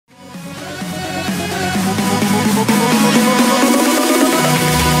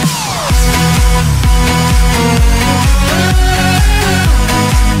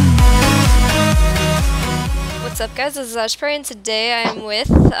up, guys? This is AshPurdyy, and today I am with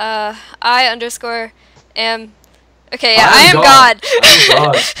Okay, yeah, I am God.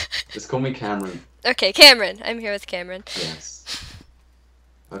 I'm God. Just call me Cameron. Okay, Cameron. I'm here with Cameron. Yes.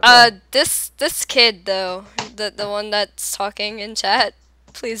 Okay. This kid though, the one that's talking in chat,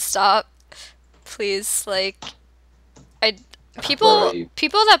 please stop. Please, like, people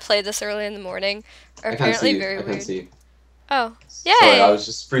that play this early in the morning are apparently very weird. I can't see you. Oh, yay! Sorry, I was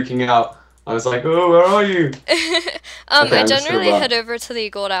just freaking out. I was like, oh, where are you? I generally head over to the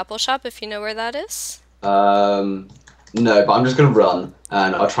gold apple shop if you know where that is. No, but I'm just gonna run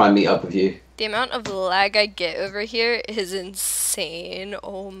and I'll try and meet up with you. The amount of lag I get over here is insane.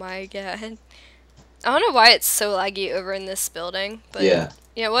 Oh my god. I don't know why it's so laggy over in this building, but yeah.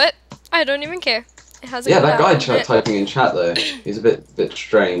 You know what? I don't even care. It has a yeah, that guy typing in chat though, he's a bit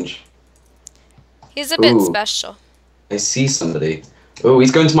strange. He's a bit special. I see somebody. Oh,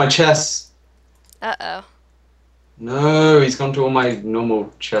 he's going to my chests. Uh-oh. No, he's gone to all my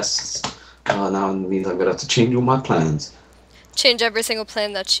normal chests. Oh, now it means I'm gonna have to change all my plans. Change every single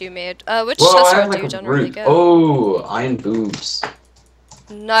plan that you made. Which Whoa, chest do you generally go? Oh, iron boobs.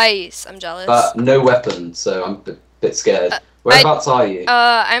 Nice. I'm jealous. But no weapon, so I'm a bit scared. Whereabouts are you?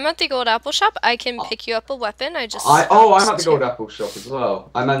 I'm at the gold apple shop. I can pick you up a weapon. I'm at the gold apple shop as well.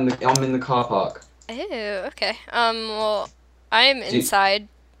 I'm in the car park. Oh, okay. Well, I'm inside.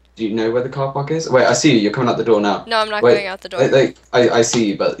 Do you know where the car park is? Wait, I see you. You're coming out the door now. No, I'm not going out the door. I see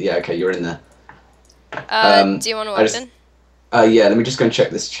you, but yeah, okay, you're in there. Do you want a weapon? Yeah, let me just go and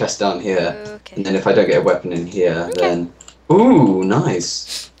check this chest down here. Okay. And then if I don't get a weapon in here, then... Ooh,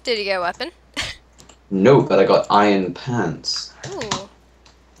 nice. Did you get a weapon? No, but I got iron pants. Ooh.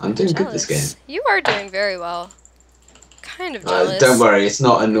 I'm doing good this game. You are doing very well. Kind of jealous. Don't worry, it's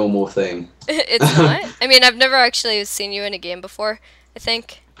not a normal thing. It's not? I mean, I've never actually seen you in a game before, I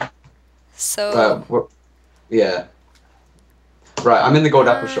think. So... yeah. Right, I'm in the gold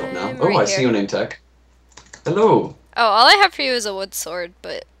apple shop now. Oh, I see your name tag. Hello. Oh, all I have for you is a wood sword,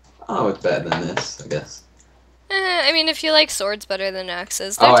 but... Oh, it's better than this, I guess. I mean, if you like swords better than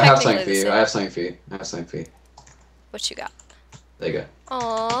axes, oh, I have something for you. I have something for you. What you got? There you go.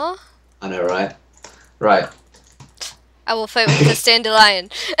 Aww. I know, right? Right. I will fight with this dandelion.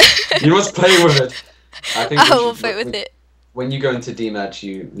 You must play with it. I will fight with it. When you go into D-match,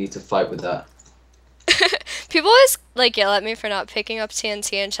 you need to fight with that. People always yell at me for not picking up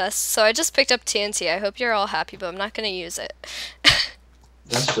TNT and chests, so I just picked up TNT. I hope you're all happy, but I'm not gonna use it.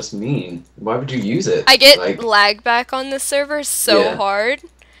 That's just mean. Why would you use it? I get lag back on this server so hard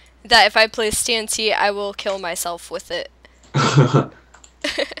that if I place TNT, I will kill myself with it. It's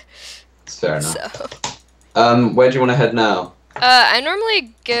fair enough. So. Where do you want to head now? I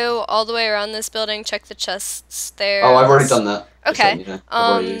normally go all the way around this building, check the chests there. Oh, I've already done that. Okay. You know.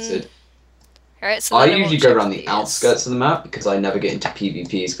 I've already used it. Alright, so I usually go around the outskirts of the map because I never get into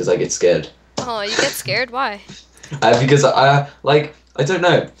PvPs because I get scared. Oh, you get scared? Why? Because I don't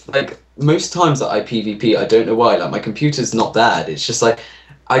know. Like, most times that I PvP, I don't know why. Like, my computer's not bad. It's just like,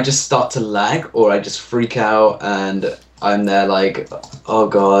 I just start to lag or I just freak out and I'm there like, oh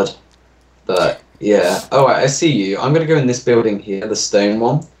god. But, yeah. Oh, I see you. I'm going to go in this building here, the stone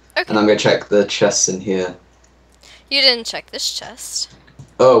one. Okay. And I'm going to check the chests in here. You didn't check this chest.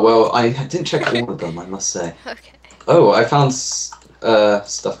 Oh, well, I didn't check all of them, I must say. Okay. Oh, I found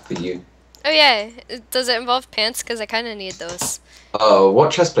stuff for you. Oh, yeah. Does it involve pants? Because I kind of need those. Oh,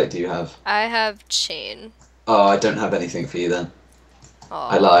 what chest plate do you have? I have chain. Oh, I don't have anything for you then.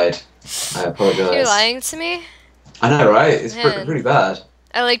 Aww. I lied. I apologize. You're lying to me? I know, right? It's pretty bad.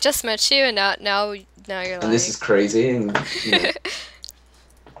 I just met you and now you're lying. And this is crazy and, you know.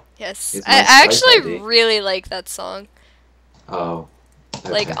 Yes. I actually really like that song. Oh. Okay.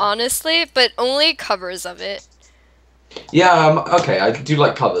 Like, honestly, but only covers of it. Yeah, okay, I do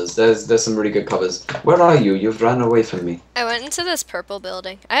like covers. There's some really good covers. Where are you? You've ran away from me. I went into this purple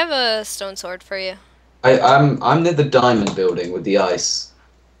building. I have a stone sword for you. I'm near the diamond building with the ice.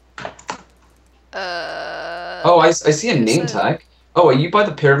 Oh, I see a name tag. Oh, are you by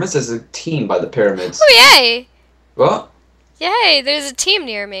the pyramids? There's a team by the pyramids. Oh, yay! What? Yay, there's a team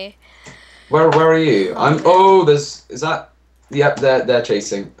near me. Where are you? Is that... Yep, they're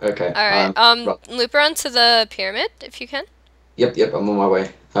chasing. Okay. Alright, loop around to the pyramid, if you can. Yep, I'm on my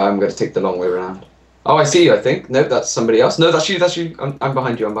way. I'm going to take the long way around. Oh, I see you, I think. No, that's somebody else. No, that's you. I'm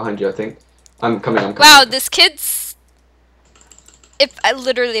behind you, I think. I'm coming. Wow, this kid's... If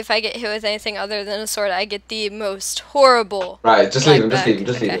I get hit with anything other than a sword, I get the most horrible... Right, just leave him,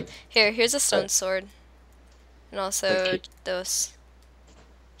 just leave him. Here's a stone sword. And also those.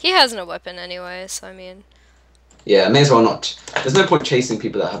 He has no weapon anyway, so I mean... Yeah, may as well not. There's no point chasing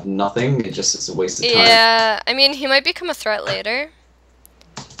people that have nothing. It's a waste of time. Yeah, I mean, he might become a threat later.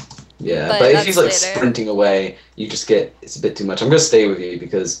 Yeah, But but if he's that's like later. sprinting away, you just get it's a bit too much. I'm gonna stay with you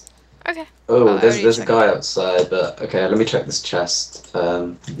because Okay. oh, I already there's a checked. guy outside. But okay, let me check this chest.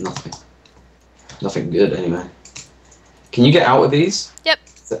 Nothing good anyway. Can you get out of these? Yep.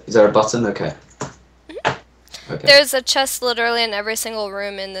 Is there a button? Okay. Okay. There's a chest literally in every single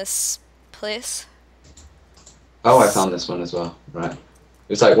room in this place. Oh, I found this one as well. Right. It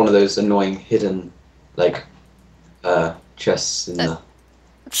was like one of those annoying hidden, like, chests in the.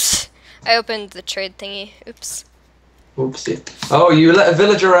 I opened the trade thingy. Oops. Oopsie. Oh, you let a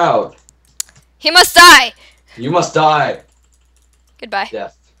villager out. He must die! You must die. Goodbye.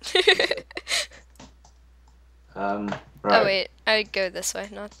 Death. Right. Oh wait, I go this way,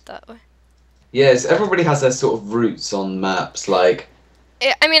 not that way. Yes, everybody has their sort of routes on maps, like.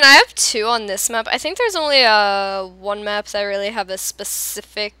 I mean, I have 2 on this map. I think there's only 1 map that I really have a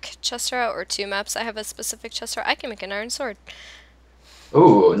specific chest route, or 2 maps I have a specific chest route. I can make an iron sword.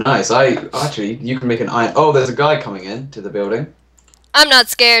 Ooh, nice. Actually, you can make an iron. Oh, there's a guy coming in to the building. I'm not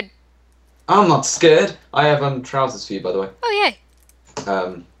scared. I'm not scared. I have trousers for you, by the way. Oh yay.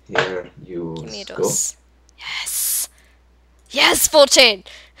 Here you Give me go. those. Yes. Yes, full chain.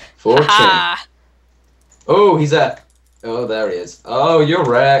 Full chain. Ha. Oh, he's at. Oh, there he is. Oh, you're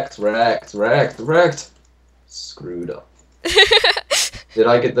wrecked. Screwed up. Did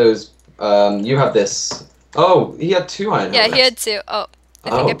I get those? You have this. Oh, he had 2 iron Yeah, helmets. he had 2. Oh, I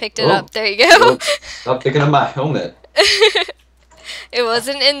think I picked it oh. up. There you go. Well, stop picking up my helmet. It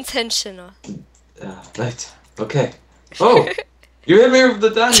wasn't intentional. Right. Okay. Oh, you hit me with the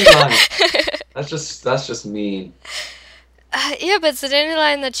dandelion. That's just mean. Yeah, but it's the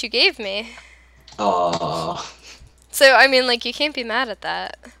dandelion that you gave me. Aww. So, I mean, like, you can't be mad at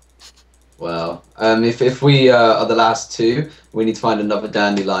that. Well, if we are the last 2, we need to find another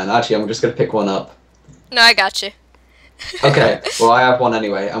dandelion. Actually, I'm just gonna pick one up. No, I got you. Okay. Well, I have one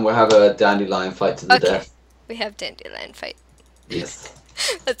anyway, and we'll have a dandelion fight to the Okay. death. We have dandelion fight. Yes.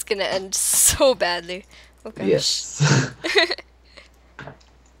 That's gonna end so badly. Oh gosh. Yes.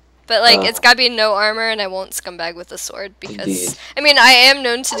 But like, it's gotta be no armor, and I won't scumbag with a sword because Indeed. I mean, I am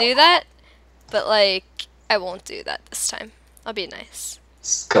known to do that, but like, I won't do that this time. I'll be nice.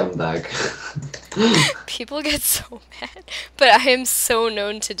 Scumbag. People get so mad, but I am so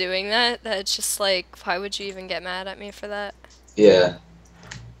known to doing that it's just like, why would you even get mad at me for that? Yeah.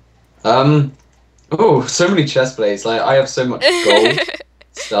 Oh, so many chest plates. Like, I have so much gold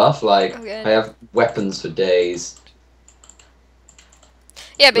stuff. Like, Okay. I have weapons for days.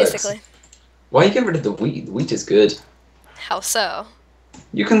 Yeah, basically. Why are you getting rid of the wheat? The wheat is good. How so?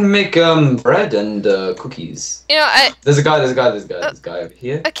 You can make bread and cookies. You know, There's a guy over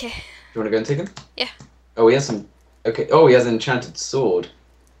here. Okay. Do you want to go and take him? Yeah. Oh, he has some. Okay. Oh, he has an enchanted sword.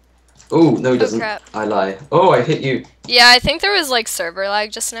 Oh no, he doesn't. Crap. I lie. Oh, I hit you. Yeah, I think there was like server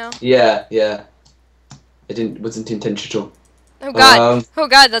lag just now. Yeah. Wasn't intentional. Oh god. Oh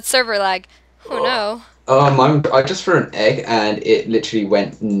god, that's server lag. Oh no. I just threw an egg and it literally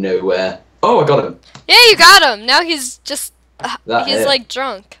went nowhere. Oh, I got him. Yeah, you got him. Now he's just he's It. like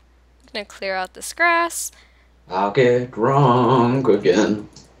drunk. I'm gonna clear out this grass. I'll get drunk again.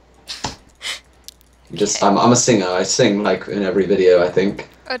 I'm a singer. I sing like in every video, I think.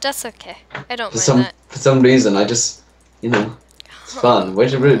 Oh, that's okay. I don't For mind that. some reason, I just, it's fun.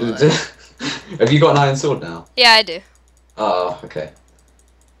 Where'd you Have you got an iron sword now? Yeah, I do. Oh, okay.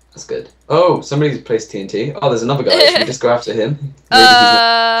 That's good. Oh, somebody's placed TNT. Oh, there's another guy. Should we just go after him? Maybe he's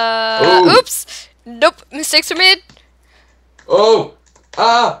not... Oops. Nope. Mistakes were made. Oh!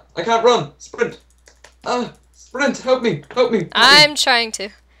 Ah! I can't run! Sprint! Ah! Sprint! Help me! Help me! I'm trying to.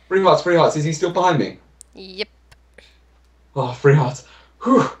 3 hearts, 3 hearts. Is he still behind me? Yep. Oh, 3 hearts.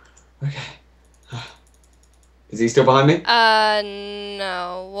 Whew. Okay. Is he still behind me?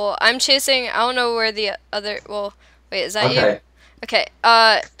 No. Well, I'm chasing. I don't know where the other. Well, wait. Is that you? Okay. Okay.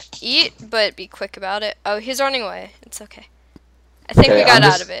 Eat, but be quick about it. Oh, he's running away. It's okay. I think Okay, we got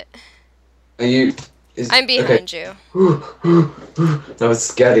out of it. Are you? I'm behind you. That was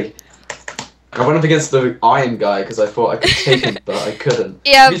scary. I went up against the iron guy because I thought I could take him, but I couldn't.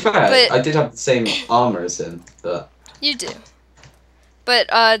 Yeah, to be fair, but I did have the same armor as him, but... You do. But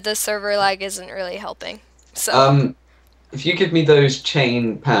the server lag isn't really helping. So. If you give me those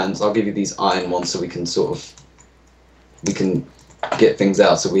chain pans, I'll give you these iron ones so we can get things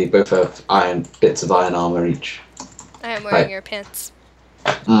out so we both have bits of iron armor each. I am wearing your pants.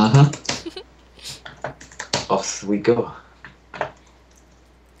 Mm-hmm. Off we go. I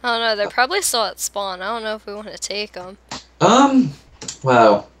don't know, they're probably still at spawn. I don't know if we want to take them.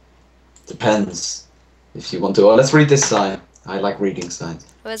 Well, depends. if you want to. Oh, let's read this sign. I like reading signs.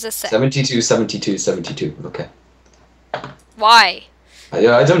 What does this say? 72, 72, 72. Okay. Why? I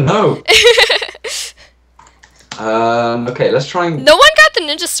don't know. Okay, let's try and... No one got the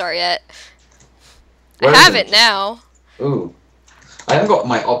ninja star yet. Where I is have it now. Ooh. I haven't got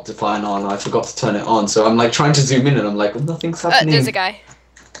my Optifine on. I forgot to turn it on, so I'm like trying to zoom in and I'm like, nothing's happening. There's a guy.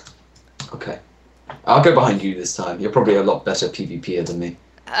 Okay. I'll go behind you this time. You're probably a lot better PvPer than me.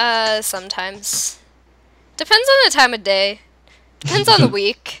 Sometimes. Depends on the time of day. Depends on the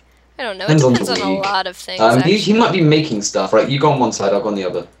week. I don't know. It Depends depends on a lot of things. He might be making stuff, right? You go on one side, I'll go on the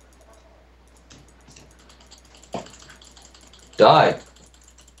other. Die.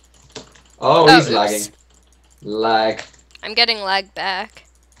 Oh, he's oops. lagging. Lag. I'm getting lag back.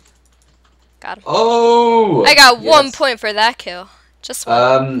 Got him. Oh! I got 1 point for that kill. Just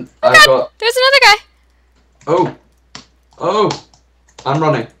one. I got... There's another guy. Oh. Oh. I'm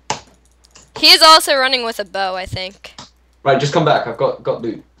running. He is also running with a bow, I think. Right, just come back. I've got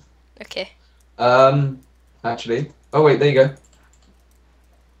loot. Okay. Actually. Oh, wait, there you go.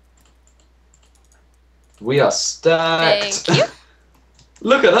 We are stacked. Thank you.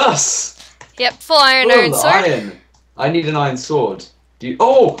 Look at us. Yep, full iron sword. Iron. I need an iron sword. Do you...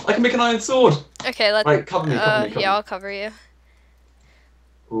 Oh, I can make an iron sword. Okay, let's... Right, cover me, cover me. Yeah, I'll cover you.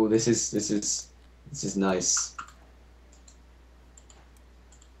 Oh, this is nice.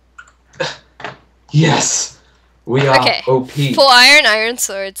 Yes. We are OP. Full iron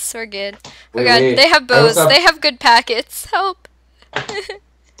swords. We're good. Oh god, they have bows. They have good packets. Help.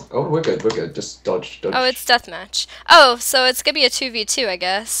 Oh, we're good. Just dodge. Oh, it's deathmatch. Oh, so it's gonna be a 2v2, I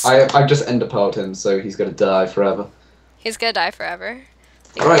guess. I've just enderpearled him, so he's gonna die forever. He's gonna die forever.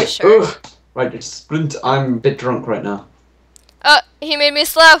 Right. Sure. Right, just sprint. I'm a bit drunk right now. Oh, he made me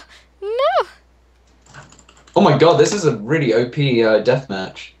slow. No. Oh my god, this is a really OP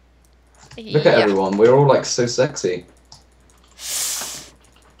deathmatch. Look at everyone. We're all like so sexy.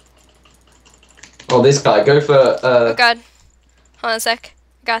 Oh, this guy. Go for. Oh god. Hold on a sec.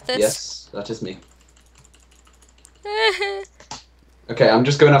 Got this. Yes, that is me. Okay, I'm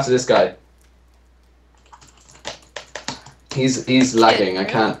just going after this guy. He's lagging. I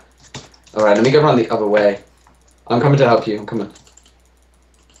can't. All right, let me go around the other way. I'm coming to help you. I'm coming.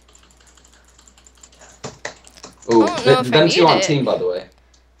 Ooh, them two aren't team, by the way.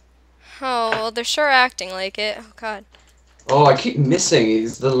 Oh, well, they're sure acting like it. Oh god. Oh, I keep missing.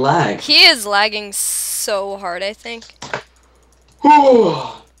 He's the lag. He is lagging so hard, I think.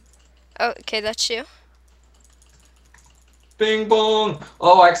 Oh, okay, that's you. Bing bong.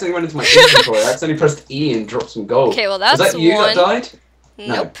 Oh, I accidentally went into my inventory. I accidentally pressed E and dropped some gold. Okay, well that's Was that you one. that died?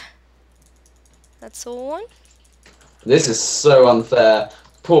 Nope. No. That's one. This is so unfair.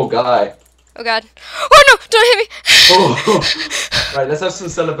 Poor guy. Oh god. Oh no! Don't hit me! Oh. Right, let's have some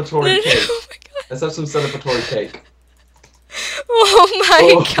celebratory cake. Oh my god. Let's have some celebratory cake. Oh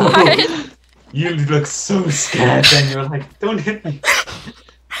my god. You look so scared then. You're like, don't hit me.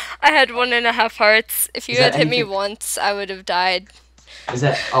 I had 1.5 hearts. If you had hit me once, I would have died. Is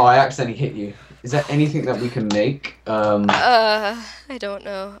that... Oh, I accidentally hit you. Is there anything that we can make? I don't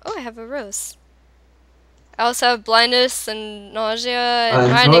know. Oh, I have a rose. I also have blindness and nausea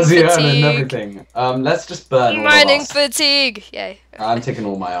and mining fatigue. And everything. Let's just burn all mining of us. fatigue! Yay. Okay. I'm taking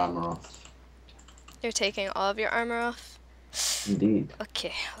all my armor off. You're taking all of your armor off? Indeed.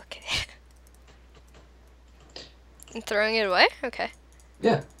 Okay. And throwing it away? Okay.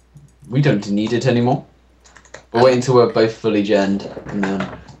 Yeah. We don't need it anymore. We'll wait until we're both fully genned, and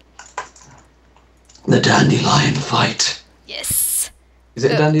then... The dandelion fight. Yes. Is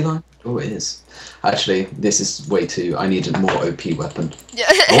it a dandelion? Oh, it is. Actually, this is way too... I need a more OP weapon. Yeah.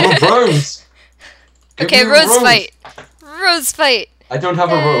 I want a rose! Okay, rose fight. Rose fight. I don't have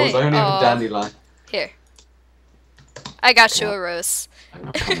a rose, I only have a dandelion. Here. I got you a rose. I'm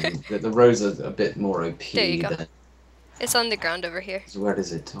not coming. The rose is a bit more OP. There you go. It's on the ground over here. Where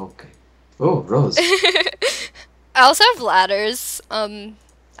is it? Okay. Oh, rose. I also have ladders. I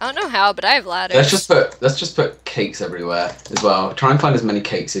don't know how, but I have ladders. Let's just put cakes everywhere as well. Try and find as many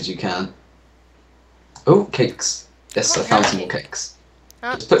cakes as you can. Oh, cakes. Yes, I found some more cakes.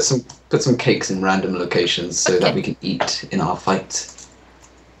 Oh. Just put some cakes in random locations so that we can eat in our fight.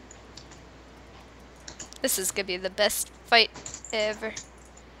 This is gonna be the best fight ever.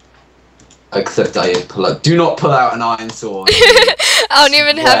 Except I pull out. Do not pull out an iron sword. I don't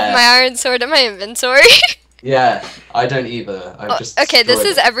even have my iron sword in my inventory. Yeah, I don't either. I've just okay, this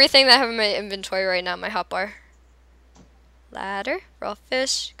is everything that I have in my inventory right now. My hotbar. Ladder, raw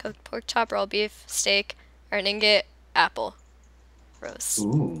fish, cooked pork chop, raw beef, steak, iron ingot, apple, rose.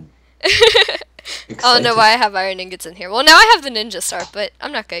 Ooh. I don't know why I have iron ingots in here. Well, now I have the ninja star, but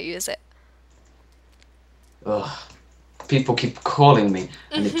I'm not gonna use it. Ugh. People keep calling me,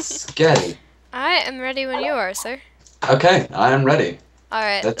 and it's scary. I am ready when you are, sir. Okay, I am ready.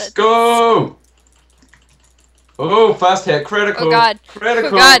 Alright, Let's go! Oh, fast hit, critical. Oh god. Critical.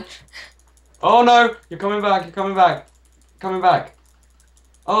 Oh god. Oh no, you're coming back, you're coming back. Coming back.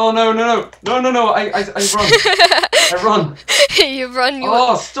 Oh no, no, no, no, no, no, I run. I run. You run, you...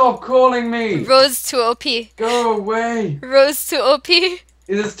 Oh, stop calling me. Rose to OP. Go away. Rose to OP. It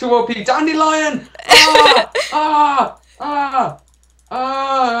is too OP. Dandelion! Ah! Ah! Ah!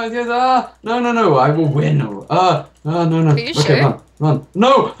 Ah! Yes, ah! No, no, no, I will win. Ah! Ah, no, no. Are you Okay, sure? run, run.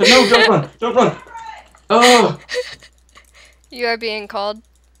 No! No, don't run! Don't run! Oh! You are being called.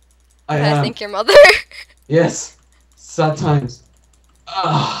 I I am. think your mother. Yes. Sad times.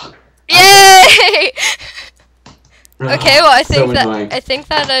 Ah! Yay! Okay, well, I So think annoying.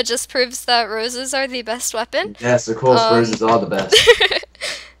 that just proves that roses are the best weapon. Yes, of course, roses are the best.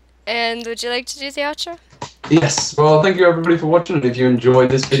 And would you like to do the outro? Yes, well, thank you everybody for watching, and if you enjoyed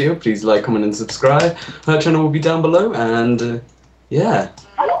this video, please like, comment, and subscribe. Her channel will be down below, and yeah,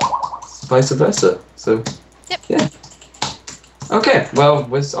 vice versa. So, Yep. yeah. Okay, well,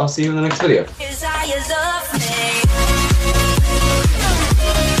 I'll see you in the next video.